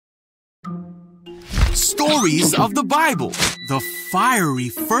stories of the Bible, the fiery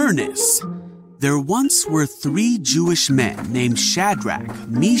furnace. There once were 3 Jewish men named Shadrach,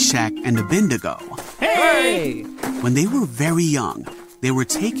 Meshach, and Abednego. Hey! When they were very young, they were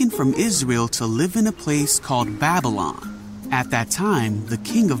taken from Israel to live in a place called Babylon. At that time, the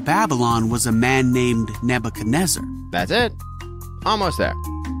king of Babylon was a man named Nebuchadnezzar. That's it. Almost there.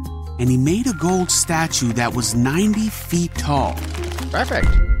 And he made a gold statue that was 90 feet tall. Perfect.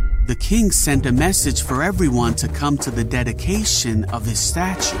 The king sent a message for everyone to come to the dedication of his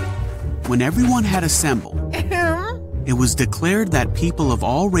statue. When everyone had assembled, it was declared that people of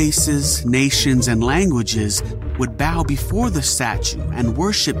all races, nations, and languages would bow before the statue and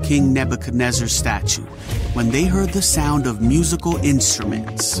worship King Nebuchadnezzar's statue when they heard the sound of musical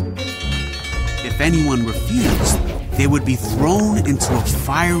instruments. If anyone refused, they would be thrown into a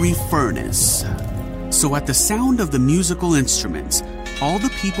fiery furnace. So at the sound of the musical instruments, all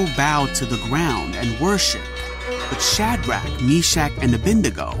the people bowed to the ground and worshiped. But Shadrach, Meshach, and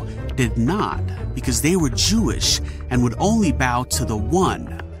Abednego did not, because they were Jewish and would only bow to the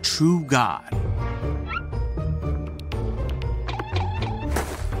one true God.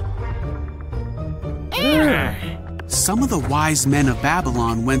 Some of the wise men of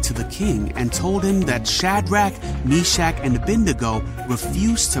Babylon went to the king and told him that Shadrach, Meshach, and Abednego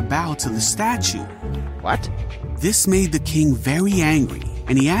refused to bow to the statue. What? This made the king very angry,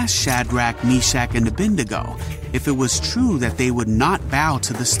 and he asked Shadrach, Meshach, and Abednego if it was true that they would not bow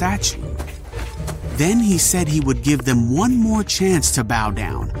to the statue. Then he said he would give them one more chance to bow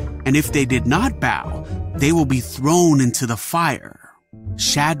down, and if they did not bow, they will be thrown into the fire.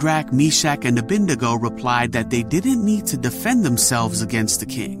 Shadrach, Meshach, and Abednego replied that they didn't need to defend themselves against the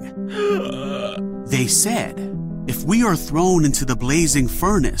king. They said, "If we are thrown into the blazing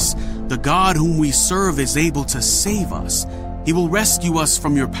furnace, the God whom we serve is able to save us. He will rescue us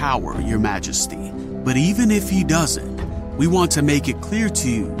from your power, your majesty. But even if he doesn't, we want to make it clear to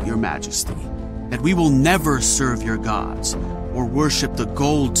you, your majesty, that we will never serve your gods or worship the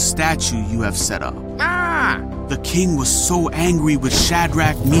gold statue you have set up." The king was so angry with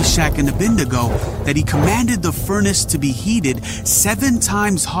Shadrach, Meshach, and Abednego that he commanded the furnace to be heated 7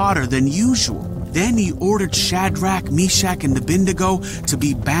 times hotter than usual. Then he ordered Shadrach, Meshach, and Abednego to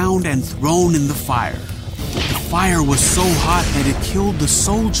be bound and thrown in the fire. The fire was so hot that it killed the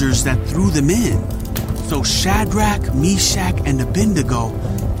soldiers that threw them in. So Shadrach, Meshach, and Abednego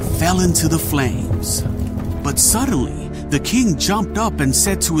fell into the flames. But suddenly, the king jumped up and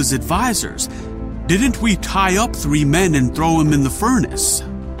said to his advisors, "Didn't we tie up 3 men and throw them in the furnace?"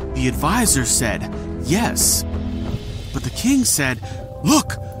 The advisors said, "Yes." But the king said,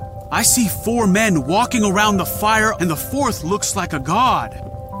 "Look, I see 4 men walking around the fire, and the 4th looks like a god."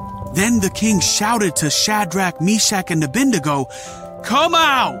 Then the king shouted to Shadrach, Meshach, and Abednego, "Come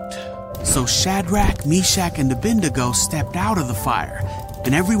out!" So Shadrach, Meshach, and Abednego stepped out of the fire,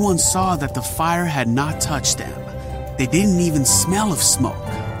 and everyone saw that the fire had not touched them. They didn't even smell of smoke.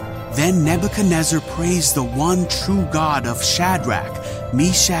 Then Nebuchadnezzar praised the one true God of Shadrach,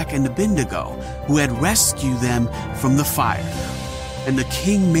 Meshach, and Abednego, who had rescued them from the fire. And the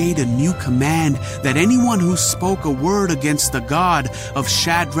king made a new command that anyone who spoke a word against the God of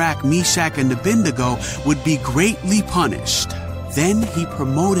Shadrach, Meshach, and Abednego would be greatly punished. Then he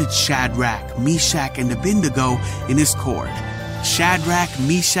promoted Shadrach, Meshach, and Abednego in his court. Shadrach,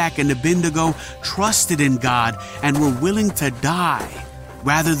 Meshach, and Abednego trusted in God and were willing to die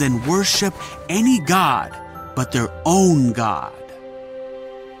rather than worship any god but their own God.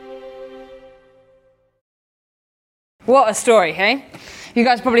 What a story, hey? You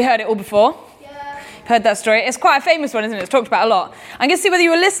guys probably heard it all before. Yeah. Heard that story? It's quite a famous one, isn't it? It's talked about a lot. I'm going to see whether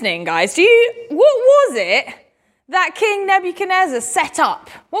you were listening, guys. What was it that King Nebuchadnezzar set up?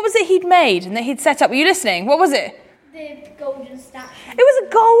 What was it he'd made and that he'd set up? Were you listening? What was it? The golden statue. It was a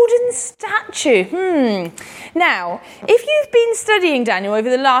golden statue. Now, if you've been studying Daniel over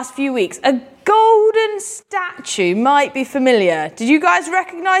the last few weeks, a golden statue might be familiar. Did you guys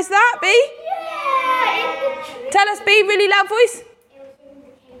recognise that, B? Yeah! Tell us, B, really loud voice. It was in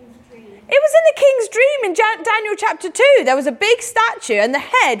the king's dream. It was in the king's dream in Daniel chapter 2. There was a big statue and the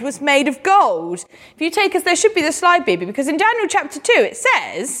head was made of gold. If you take us, there should be the slide, baby, because in Daniel chapter 2 it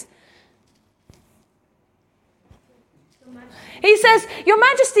says... He says, "Your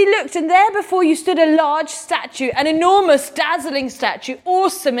Majesty looked, and there before you stood a large statue, an enormous, dazzling statue,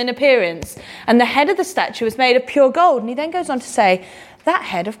 awesome in appearance. And the head of the statue was made of pure gold." And he then goes on to say, "That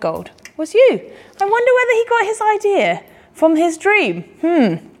head of gold was you." I wonder whether he got his idea from his dream.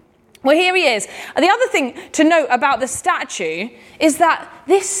 Well, here he is. And the other thing to note about the statue is that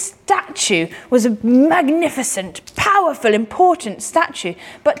this statue was a magnificent, powerful, important statue.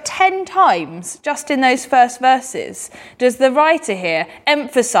 But 10 times, just in those first verses, does the writer here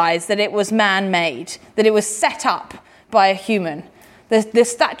emphasize that it was man-made, that it was set up by a human. The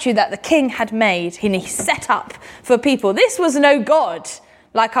statue that the king had made, he set up for people. This was no God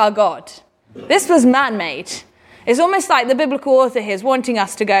like our God. This was man-made. It's almost like the biblical author here is wanting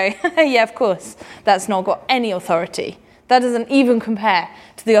us to go, yeah, of course, that's not got any authority. That doesn't even compare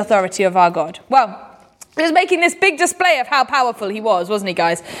to the authority of our God. Well, he was making this big display of how powerful he was, wasn't he,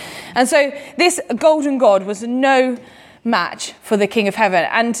 guys? And so this golden God was no match for the King of Heaven.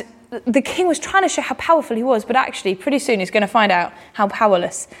 And the king was trying to show how powerful he was, but actually pretty soon he's going to find out how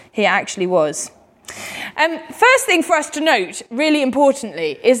powerless he actually was. First thing for us to note, really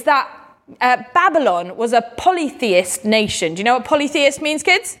importantly, is that Babylon was a polytheist nation. Do you know what polytheist means,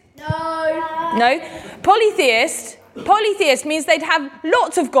 kids? No? Polytheist means they'd have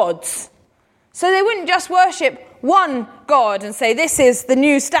lots of gods. So they wouldn't just worship one god and say, this is the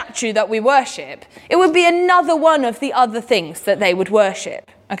new statue that we worship. It would be another one of the other things that they would worship.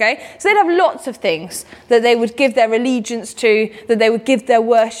 Okay? So they'd have lots of things that they would give their allegiance to, that they would give their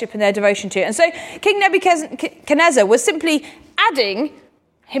worship and their devotion to. And so King Nebuchadnezzar was simply adding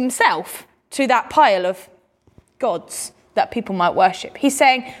himself to that pile of gods that people might worship. He's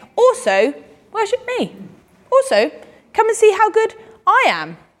saying, also, worship me. Also, come and see how good I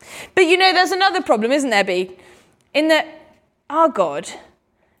am. But you know, there's another problem, isn't there, B? In that our God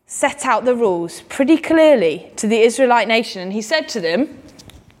set out the rules pretty clearly to the Israelite nation. And he said to them,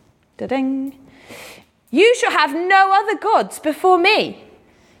 da-ding, you shall have no other gods before me.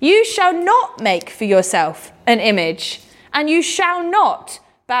 You shall not make for yourself an image, and you shall not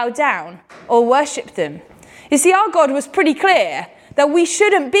bow down or worship them. You see, our God was pretty clear that we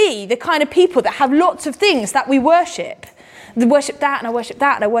shouldn't be the kind of people that have lots of things that we worship. I worship that, and I worship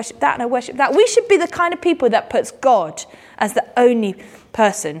that, and I worship that, and I worship that. We should be the kind of people that puts God as the only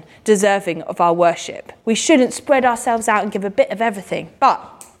person deserving of our worship. We shouldn't spread ourselves out and give a bit of everything.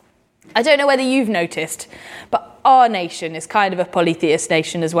 But I don't know whether you've noticed, but our nation is kind of a polytheist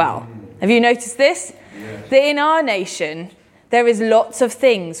nation as well. Have you noticed this? Yes. That in our nation, there is lots of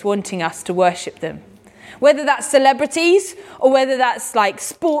things wanting us to worship them. Whether that's celebrities or whether that's like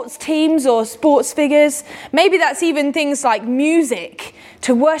sports teams or sports figures. Maybe that's even things like music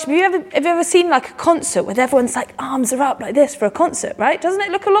to worship. Have you ever seen like a concert where everyone's like arms are up like this for a concert, right? Doesn't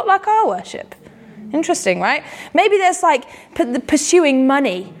it look a lot like our worship? Interesting, right? Maybe there's like pursuing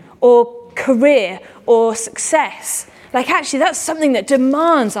money or career or success. Like actually that's something that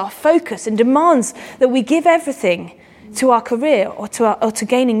demands our focus and demands that we give everything to our career or to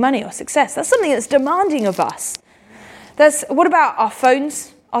gaining money or success. That's something that's demanding of us. What about our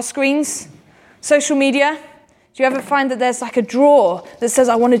phones, our screens, social media? Do you ever find that there's like a drawer that says,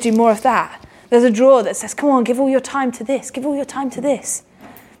 I want to do more of that? There's a drawer that says, come on, give all your time to this, give all your time to this.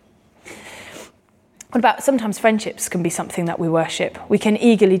 What about sometimes friendships can be something that we worship. We can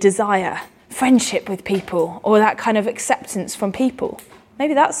eagerly desire friendship with people or that kind of acceptance from people.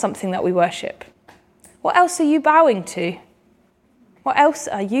 Maybe that's something that we worship. What else are you bowing to? What else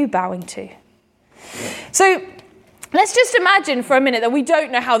are you bowing to? So let's just imagine for a minute that we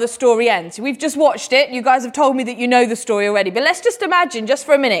don't know how the story ends. We've just watched it. You guys have told me that you know the story already. But let's just imagine just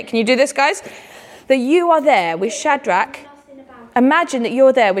for a minute. Can you do this, guys? That you are there with Shadrach. Imagine that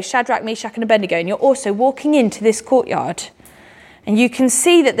you're there with Shadrach, Meshach and Abednego and you're also walking into this courtyard. And you can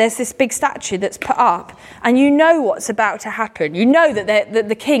see that there's this big statue that's put up. And you know what's about to happen. You know that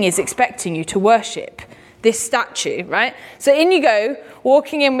the king is expecting you to worship this statue, right? So in you go,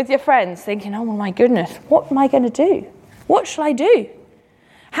 walking in with your friends, thinking, oh my goodness, what am I going to do? What shall I do?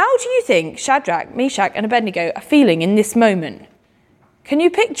 How do you think Shadrach, Meshach and Abednego are feeling in this moment? Can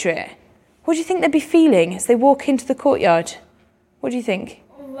you picture it? What do you think they'd be feeling as they walk into the courtyard? What do you think?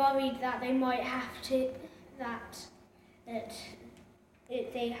 I'm worried that they might have to,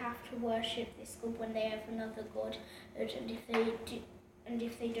 they have to worship this god when they have another god, and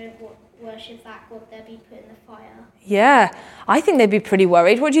if they don't worship that god, they'll be put in the fire. Yeah, I think they'd be pretty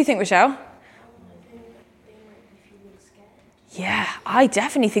worried. What do you think, Rochelle? I think they might be feeling scared. Yeah, I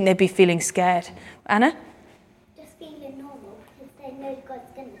definitely think they'd be feeling scared. Anna? Just feeling normal, because they know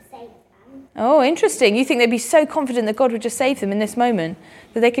God's going to save them. Oh, interesting. You think they'd be so confident that God would just save them in this moment,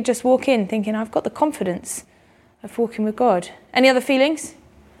 that they could just walk in thinking, I've got the confidence of walking with God. Any other feelings?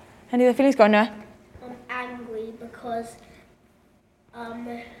 Any other feelings? Go on, Noah. I'm angry because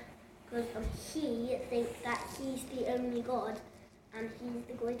he thinks that he's the only God and he's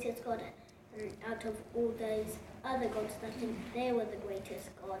the greatest God, and out of all those other gods that think they were the greatest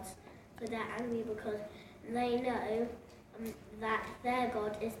gods, but they're angry because they know that their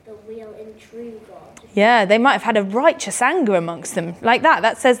God is the real and true God. Yeah, they might have had a righteous anger amongst them, like that.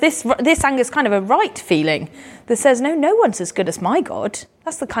 That says this anger is kind of a right feeling that says, no one's as good as my God.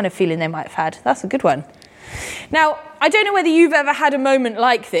 That's the kind of feeling they might have had. That's a good one. Now, I don't know whether you've ever had a moment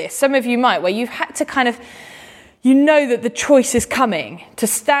like this. Some of you might, where you've had to kind of, you know that the choice is coming to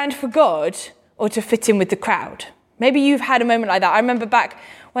stand for God or to fit in with the crowd. Maybe you've had a moment like that. I remember back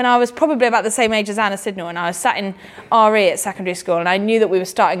when I was probably about the same age as Anna Sidnall, and I was sat in RE at secondary school, and I knew that we were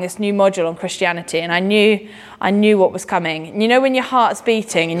starting this new module on Christianity, and I knew what was coming. And you know when your heart's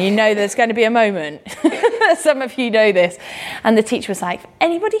beating and you know there's going to be a moment? Some of you know this. And the teacher was like,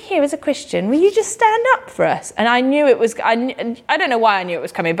 anybody here is a Christian, will you just stand up for us? And I knew it was, I don't know why I knew it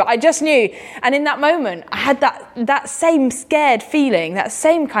was coming, but I just knew. And in that moment, I had that same scared feeling, that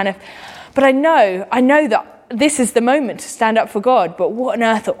same kind of, but I know that this is the moment to stand up for God, but what on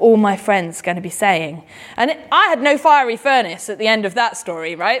earth are all my friends going to be saying? And I had no fiery furnace at the end of that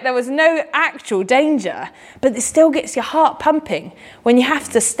story, right? There was no actual danger, but it still gets your heart pumping when you have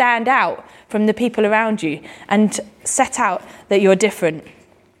to stand out from the people around you and set out that you're different.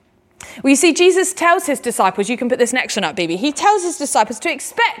 Well, you see, Jesus tells his disciples, you can put this next one up, Bibi. He tells his disciples to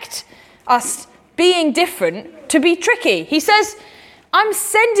expect us being different to be tricky. He says, I'm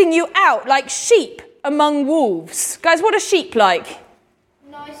sending you out like sheep among wolves. Guys, what are sheep like?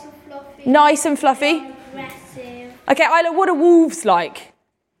 Nice and fluffy. Nice and fluffy. Aggressive. Okay, Isla, what are wolves like?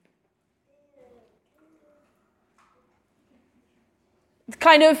 They're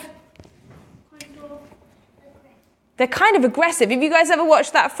kind of aggressive. Have you guys ever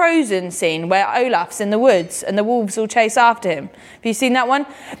watched that Frozen scene where Olaf's in the woods and the wolves all chase after him? Have you seen that one?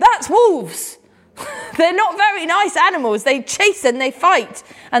 That's wolves. They're not very nice animals. They chase and they fight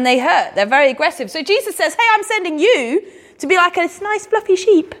and they hurt. They're very aggressive. So Jesus says, hey, I'm sending you to be like a nice fluffy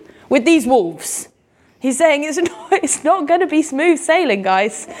sheep with these wolves. He's saying it's not going to be smooth sailing,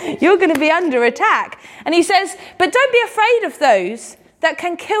 guys. You're going to be under attack. And he says, but don't be afraid of those that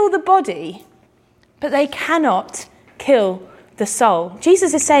can kill the body, but they cannot kill the soul.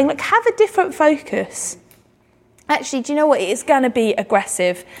 Jesus is saying, look, have a different focus. Actually, do you know what? It is going to be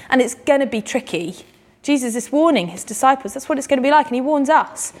aggressive and it's going to be tricky. Jesus is warning his disciples. That's what it's going to be like. And he warns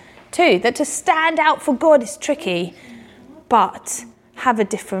us too, that to stand out for God is tricky, but have a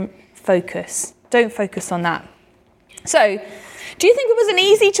different focus. Don't focus on that. So, do you think it was an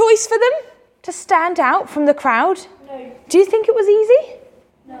easy choice for them to stand out from the crowd? No. Do you think it was easy?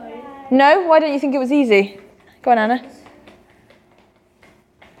 No. No? Why don't you think it was easy? Go on, Anna.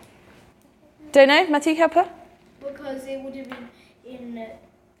 Don't know? Matthew, help her? Because it would have been in...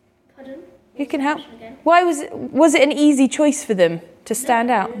 pardon? You can help. Again? Why was it an easy choice for them to stand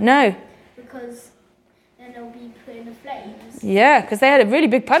out? No. Because then they'll be put in the flames. Yeah, because they had a really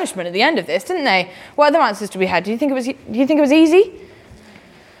big punishment at the end of this, didn't they? What other answers do we have? Do you think it was easy?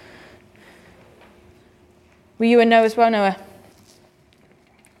 Were you a no as well, Noah?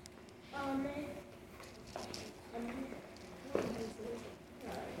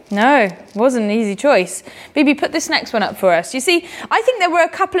 No, it wasn't an easy choice. Bibi, put this next one up for us. You see, I think there were a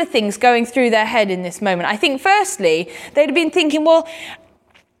couple of things going through their head in this moment. I think, firstly, they'd have been thinking, well,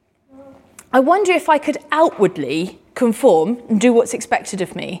 I wonder if I could outwardly conform and do what's expected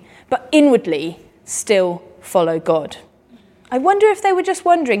of me, but inwardly still follow God. I wonder if they were just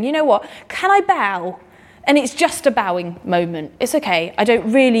wondering, you know what, can I bow? And it's just a bowing moment. It's okay, I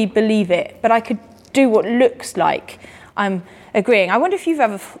don't really believe it, but I could do what looks like I'm agreeing. I wonder if you've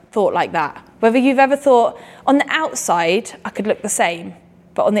ever thought like that. Whether you've ever thought, on the outside, I could look the same,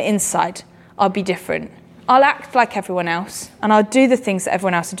 but on the inside, I'll be different. I'll act like everyone else, and I'll do the things that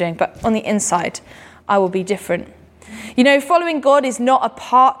everyone else is doing, but on the inside, I will be different. You know, following God is not a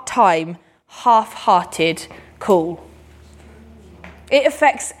part-time, half-hearted call. It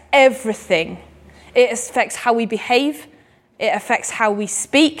affects everything. It affects how we behave. It affects how we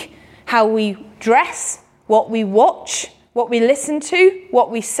speak, how we dress, what we watch, what we listen to, what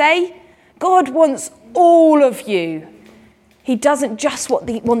we say. God wants all of you. He doesn't just want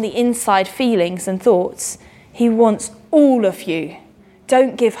the inside feelings and thoughts. He wants all of you.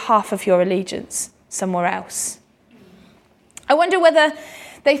 Don't give half of your allegiance somewhere else. I wonder whether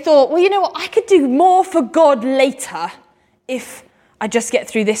they thought, well, you know what, I could do more for God later if I just get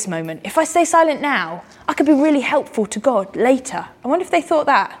through this moment. If I stay silent now, I could be really helpful to God later. I wonder if they thought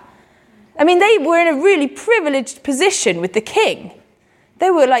that. I mean, they were in a really privileged position with the king.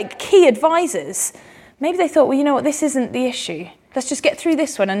 They were like key advisors. Maybe they thought, well, you know what, this isn't the issue. Let's just get through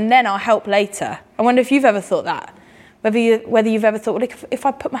this one and then I'll help later. I wonder if you've ever thought that. Whether you've ever thought, well, if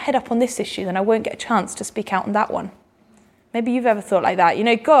I put my head up on this issue, then I won't get a chance to speak out on that one. Maybe you've ever thought like that. You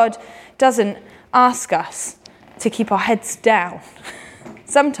know, God doesn't ask us to keep our heads down.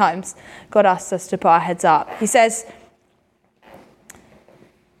 Sometimes God asks us to put our heads up. He says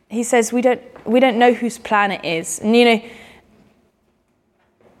we don't know whose plan it is. And you know,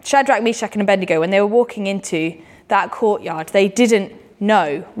 Shadrach, Meshach and Abednego, when they were walking into that courtyard, they didn't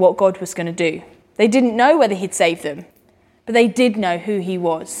know what God was going to do. They didn't know whether he'd save them, but they did know who he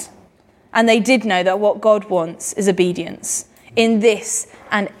was. And they did know that what God wants is obedience in this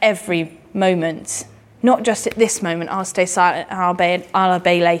and every moment. Not just at this moment, I'll stay silent and I'll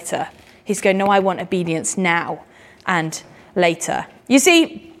obey later. He's going, no, I want obedience now and later. You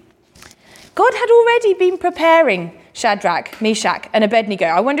see, God had already been preparing Shadrach, Meshach and Abednego.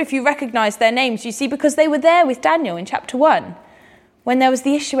 I wonder if you recognise their names, you see, because they were there with Daniel in chapter 1 when there was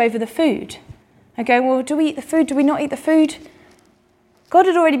the issue over the food. They're going, well, do we eat the food? Do we not eat the food? God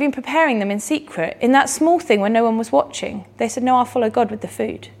had already been preparing them in secret in that small thing when no one was watching. They said, no, I'll follow God with the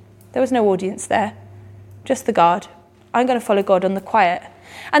food. There was no audience there, just the guard. I'm going to follow God on the quiet.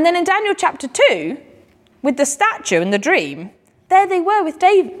 And then in Daniel chapter 2, with the statue and the dream, there they were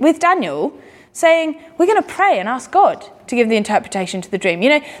with Daniel saying, we're going to pray and ask God to give the interpretation to the dream. You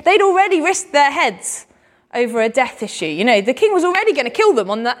know, they'd already risked their heads over a death issue. You know, the king was already going to kill them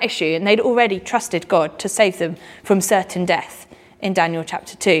on that issue, and they'd already trusted God to save them from certain death in Daniel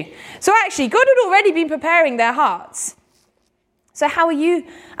chapter 2. So actually, God had already been preparing their hearts. So how are you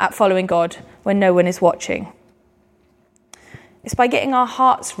at following God when no one is watching? It's by getting our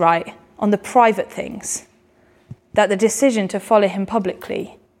hearts right on the private things that the decision to follow him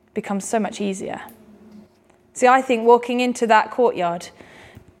publicly becomes so much easier. See, I think walking into that courtyard,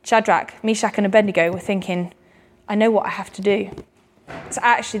 Shadrach, Meshach and Abednego were thinking, I know what I have to do. So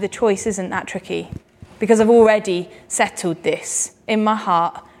actually the choice isn't that tricky because I've already settled this in my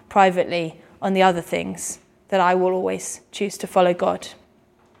heart privately on the other things that I will always choose to follow God.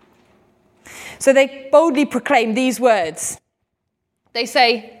 So they boldly proclaim these words. They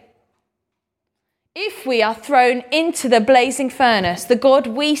say, if we are thrown into the blazing furnace, the God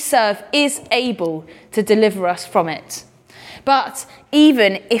we serve is able to deliver us from it. But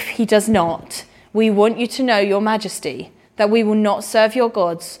even if he does not, we want you to know, Your Majesty, that we will not serve your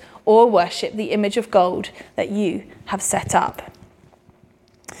gods or worship the image of gold that you have set up.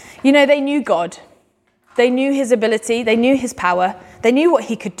 You know, they knew God. They knew his ability. They knew his power. They knew what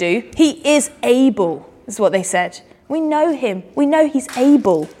he could do. He is able, is what they said. We know him. We know he's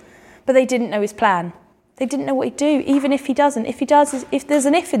able. But they didn't know his plan. They didn't know what he'd do, even if he doesn't. If he does, if there's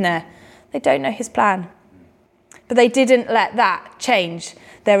an if in there, they don't know his plan. But they didn't let that change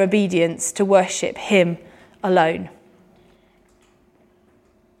their obedience to worship him alone.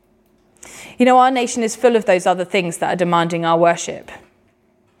 You know, our nation is full of those other things that are demanding our worship.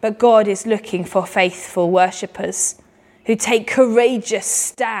 But God is looking for faithful worshippers who take courageous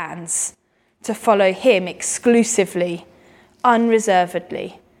stands to follow him exclusively,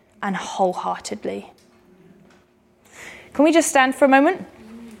 unreservedly, and wholeheartedly. Can we just stand for a moment?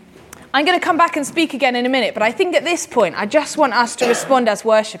 I'm going to come back and speak again in a minute, but I think at this point, I just want us to respond as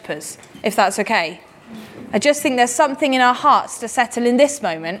worshippers, if that's okay. I just think there's something in our hearts to settle in this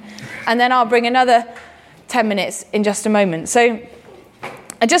moment, and then I'll bring another 10 minutes in just a moment. So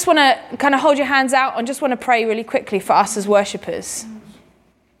I just want to kind of hold your hands out and just want to pray really quickly for us as worshippers.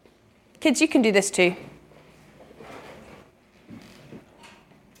 Kids, you can do this too.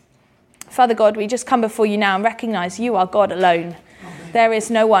 Father God, we just come before you now and recognise you are God alone. There is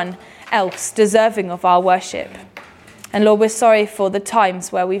no one else deserving of our worship. And Lord, we're sorry for the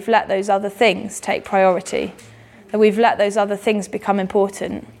times where we've let those other things take priority, that we've let those other things become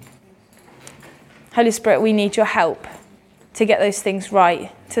important. Holy Spirit, we need your help to get those things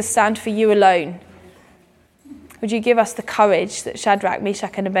right, to stand for you alone. Would you give us the courage that Shadrach,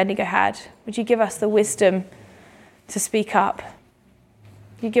 Meshach and Abednego had? Would you give us the wisdom to speak up?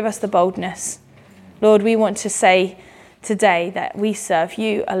 You give us the boldness. Lord, we want to say today that we serve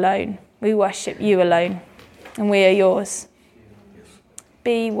you alone. We worship you alone, and we are yours.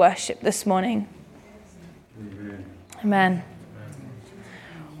 Be worshipped this morning. Amen.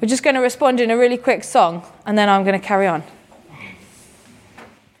 We're just going to respond in a really quick song, and then I'm going to carry on.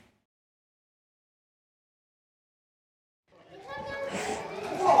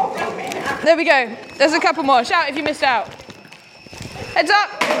 There we go. There's a couple more. Shout if you missed out. Heads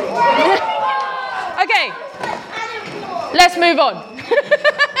up. Okay. Let's move on.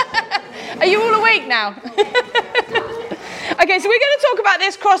 Are you all awake now? Okay, so we're going to talk about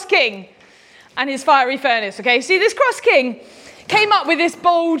this cross king and his fiery furnace. Okay, see, this cross king came up with this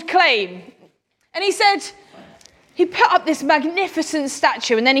bold claim. And he said he put up this magnificent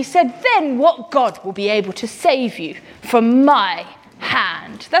statue, and then he said, then what God will be able to save you from my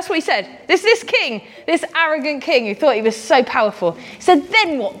hand? That's what he said. This king, this arrogant king who thought he was so powerful, he said,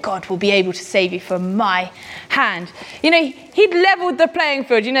 then what God will be able to save you from my hand? You know, he'd leveled the playing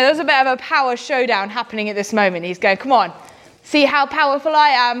field. You know, there was a bit of a power showdown happening at this moment. He's going, come on, see how powerful I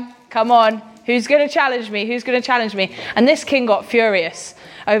am. Come on, who's going to challenge me? Who's going to challenge me? And this king got furious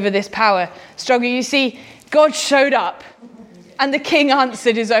over this power struggle. You see, God showed up and the king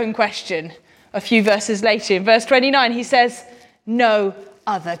answered his own question a few verses later. In verse 29, he says, no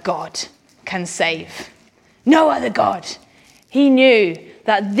other God can save. No other God. He knew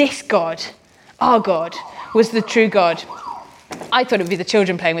that this God, our God, was the true God. I thought it would be the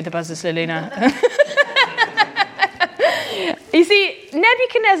children playing with the buzzers, Luna. You see,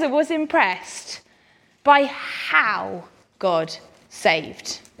 Nebuchadnezzar was impressed by how God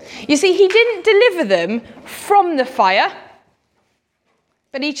saved. You see, he didn't deliver them from the fire,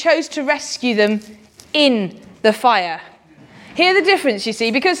 but he chose to rescue them in the fire. Hear the difference, you see,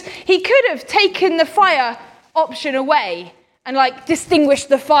 because he could have taken the fire option away and distinguished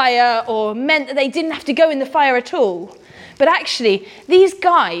the fire or meant that they didn't have to go in the fire at all. But actually, these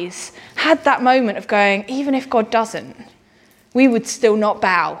guys had that moment of going, even if God doesn't, we would still not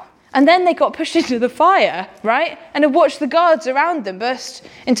bow. And then they got pushed into the fire, right? And had watched the guards around them burst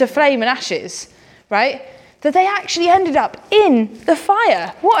into flame and ashes, right? That they actually ended up in the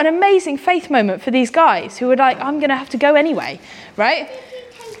fire. What an amazing faith moment for these guys who were like, I'm going to have to go anyway, right? Did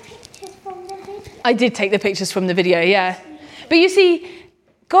you take pictures from the video? I did take the pictures from the video, yeah. But you see,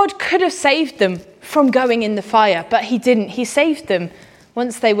 God could have saved them from going in the fire, but he didn't. He saved them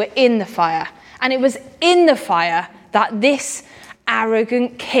once they were in the fire. And it was in the fire that this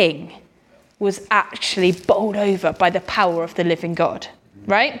arrogant king was actually bowled over by the power of the living God,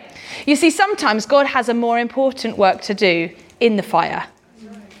 right? You see, sometimes God has a more important work to do in the fire,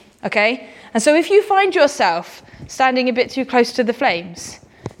 okay? And so if you find yourself standing a bit too close to the flames,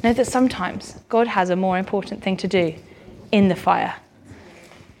 know that sometimes God has a more important thing to do in the fire.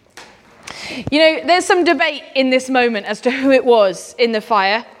 You know, there's some debate in this moment as to who it was in the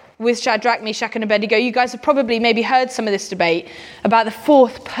fire with Shadrach, Meshach and Abednego. You guys have probably maybe heard some of this debate about the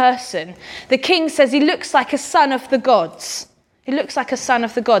fourth person. The king says he looks like a son of the gods. He looks like a son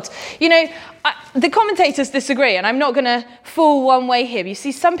of the gods. You know, the commentators disagree, and I'm not going to fall one way here. You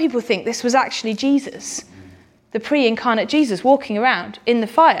see, some people think this was actually Jesus, the pre-incarnate Jesus walking around in the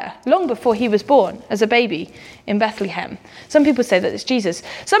fire long before he was born as a baby in Bethlehem. Some people say that it's Jesus.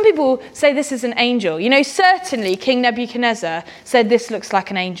 Some people say this is an angel. You know, certainly King Nebuchadnezzar said this looks like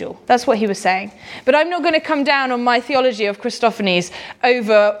an angel. That's what he was saying. But I'm not going to come down on my theology of Christophanies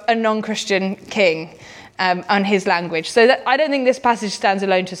over a non-Christian king and his language. So I don't think this passage stands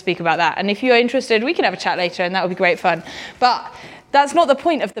alone to speak about that. And if you're interested, we can have a chat later and that would be great fun. But that's not the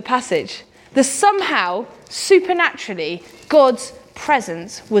point of the passage. That somehow, supernaturally, God's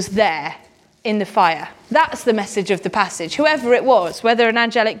presence was there in the fire. That's the message of the passage. Whoever it was, whether an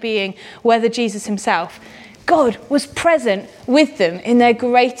angelic being, whether Jesus himself, God was present with them in their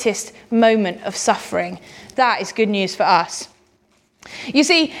greatest moment of suffering. That is good news for us. You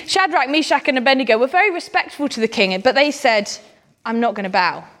see, Shadrach, Meshach and Abednego were very respectful to the king, but they said, I'm not going to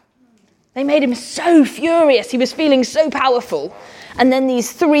bow. They made him so furious. He was feeling so powerful. And then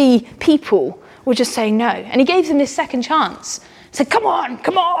these three people were just saying no. And he gave them this second chance. He said, come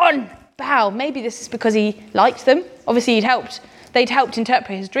on, bow. Maybe this is because he liked them. Obviously, they'd helped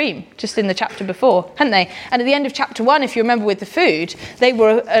interpret his dream just in the chapter before, hadn't they? And at the end of chapter 1, if you remember with the food, they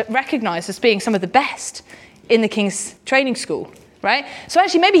were recognised as being some of the best in the king's training school. Right? So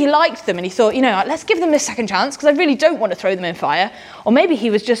actually maybe he liked them and he thought, you know, let's give them this second chance because I really don't want to throw them in fire. Or maybe he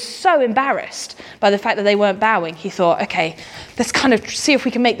was just so embarrassed by the fact that they weren't bowing. He thought, okay, let's kind of see if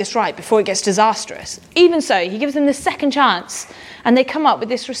we can make this right before it gets disastrous. Even so, he gives them this second chance and they come up with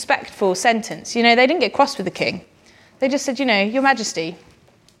this respectful sentence. You know, they didn't get cross with the king. They just said, you know, Your Majesty,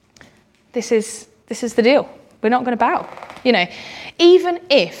 this is the deal. We're not going to bow. You know, even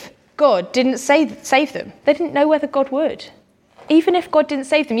if God didn't save them, they didn't know whether God would. Even if God didn't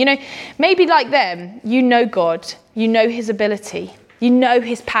save them, you know, maybe like them, you know God, you know his ability, you know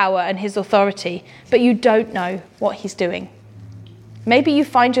his power and his authority, but you don't know what he's doing. Maybe you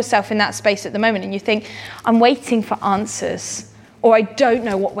find yourself in that space at the moment and you think, I'm waiting for answers, or I don't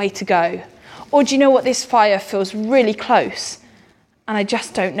know what way to go. Or do you know what, this fire feels really close and I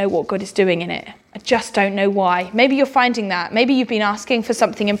just don't know what God is doing in it. I just don't know why. Maybe you're finding that. Maybe you've been asking for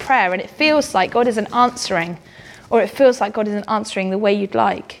something in prayer and it feels like God isn't answering. Or it feels like God isn't answering the way you'd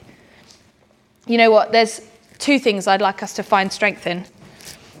like. You know what? There's two things I'd like us to find strength in.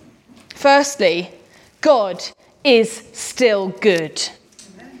 Firstly, God is still good.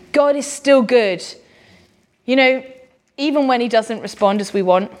 God is still good. You know, even when he doesn't respond as we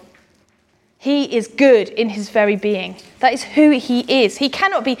want, he is good in his very being. That is who he is. He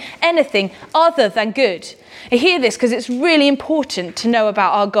cannot be anything other than good. I hear this because it's really important to know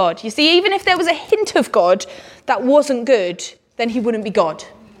about our God. You see, even if there was a hint of God that wasn't good, then he wouldn't be God.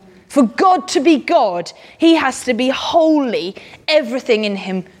 For God to be God, he has to be holy, everything in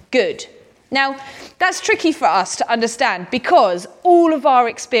him good. Now, that's tricky for us to understand because all of our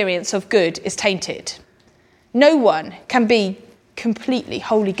experience of good is tainted. No one can be completely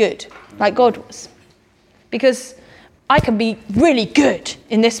wholly good like God was. Because I can be really good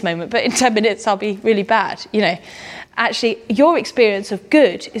in this moment, but in 10 minutes I'll be really bad, you know. Actually, your experience of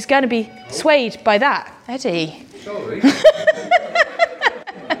good is going to be swayed by that. Eddie. Sorry. He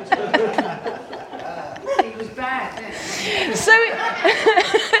was bad. So,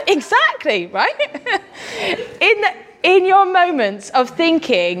 exactly, right? In your moments of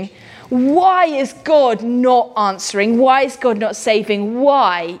thinking, why is God not answering? Why is God not saving?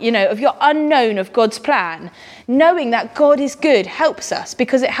 Why? You know, of your unknown of God's plan, knowing that God is good helps us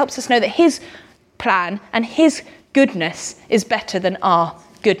because it helps us know that his plan and his goodness is better than our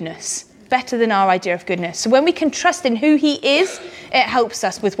goodness, better than our idea of goodness. So when we can trust in who he is, it helps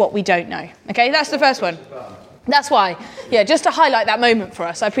us with what we don't know. Okay, that's the first one. That's why, just to highlight that moment for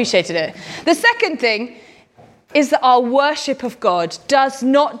us, I appreciated it. The second thing is that our worship of God does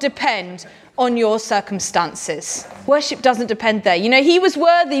not depend on your circumstances. Worship doesn't depend there. You know, he was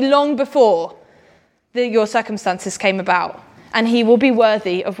worthy long before your circumstances came about, and he will be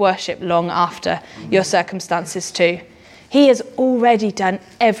worthy of worship long after your circumstances too. He has already done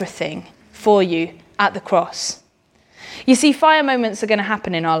everything for you at the cross. You see, fire moments are going to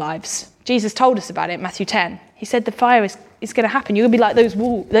happen in our lives. Jesus told us about it in Matthew 10. He said the fire is going to happen. You're going to be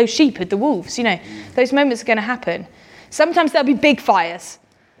like those sheep with the wolves, you know. Those moments are going to happen. Sometimes there'll be big fires.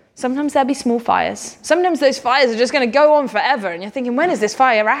 Sometimes there'll be small fires. Sometimes those fires are just going to go on forever, and you're thinking, when is this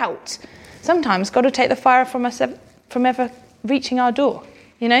fire out? Sometimes God will take the fire from us from ever reaching our door,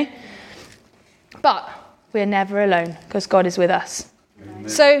 you know. But we're never alone because God is with us. Amen.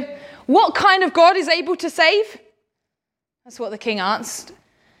 So what kind of God is able to save? That's what the king asked.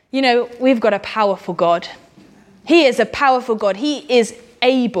 You know, we've got a powerful God. He is a powerful God. He is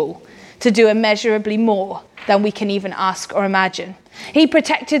able to do immeasurably more than we can even ask or imagine. He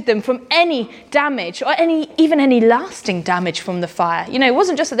protected them from any damage or even any lasting damage from the fire. You know, it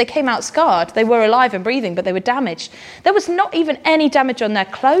wasn't just that they came out scarred. They were alive and breathing, but they were damaged. There was not even any damage on their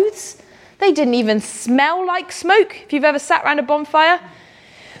clothes. They didn't even smell like smoke. If you've ever sat around a bonfire,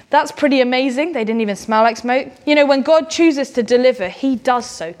 that's pretty amazing. They didn't even smell like smoke. You know, when God chooses to deliver, he does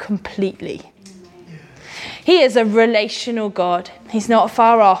so completely. He is a relational God. He's not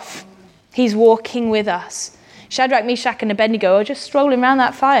far off. He's walking with us. Shadrach, Meshach, and Abednego are just strolling around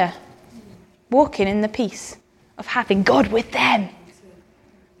that fire, walking in the peace of having God with them.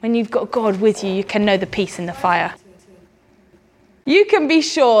 When you've got God with you, you can know the peace in the fire. You can be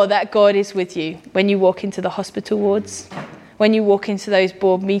sure that God is with you when you walk into the hospital wards, when you walk into those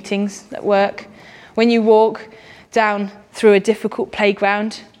board meetings at work, when you walk down through a difficult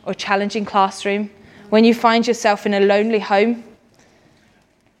playground or challenging classroom, when you find yourself in a lonely home,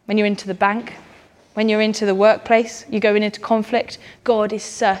 when you're into the bank, when you're into the workplace, you're going into conflict, God is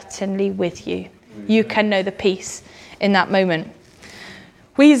certainly with you. You can know the peace in that moment.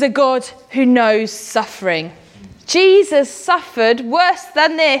 He's a God who knows suffering. Jesus suffered worse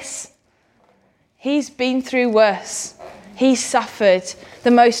than this. He's been through worse. He suffered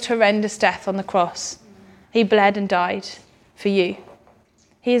the most horrendous death on the cross. He bled and died for you.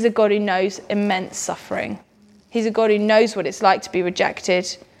 He is a God who knows immense suffering. He's a God who knows what it's like to be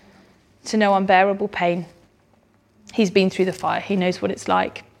rejected, to know unbearable pain. He's been through the fire. He knows what it's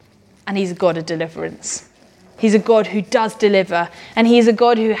like. And he's a God of deliverance. He's a God who does deliver. And he is a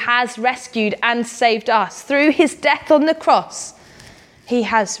God who has rescued and saved us. Through his death on the cross, he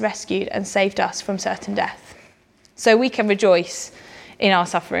has rescued and saved us from certain death. So we can rejoice in our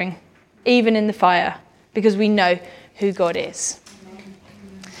suffering, even in the fire, because we know who God is.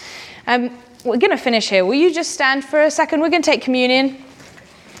 We're going to finish here. Will you just stand for a second? We're going to take communion.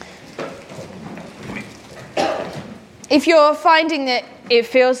 If you're finding that it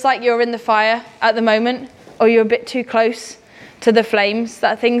feels like you're in the fire at the moment, or you're a bit too close to the flames,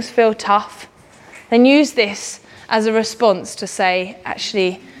 that things feel tough, then use this as a response to say,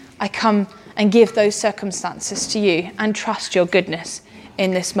 actually, I come and give those circumstances to you and trust your goodness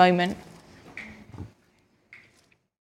in this moment.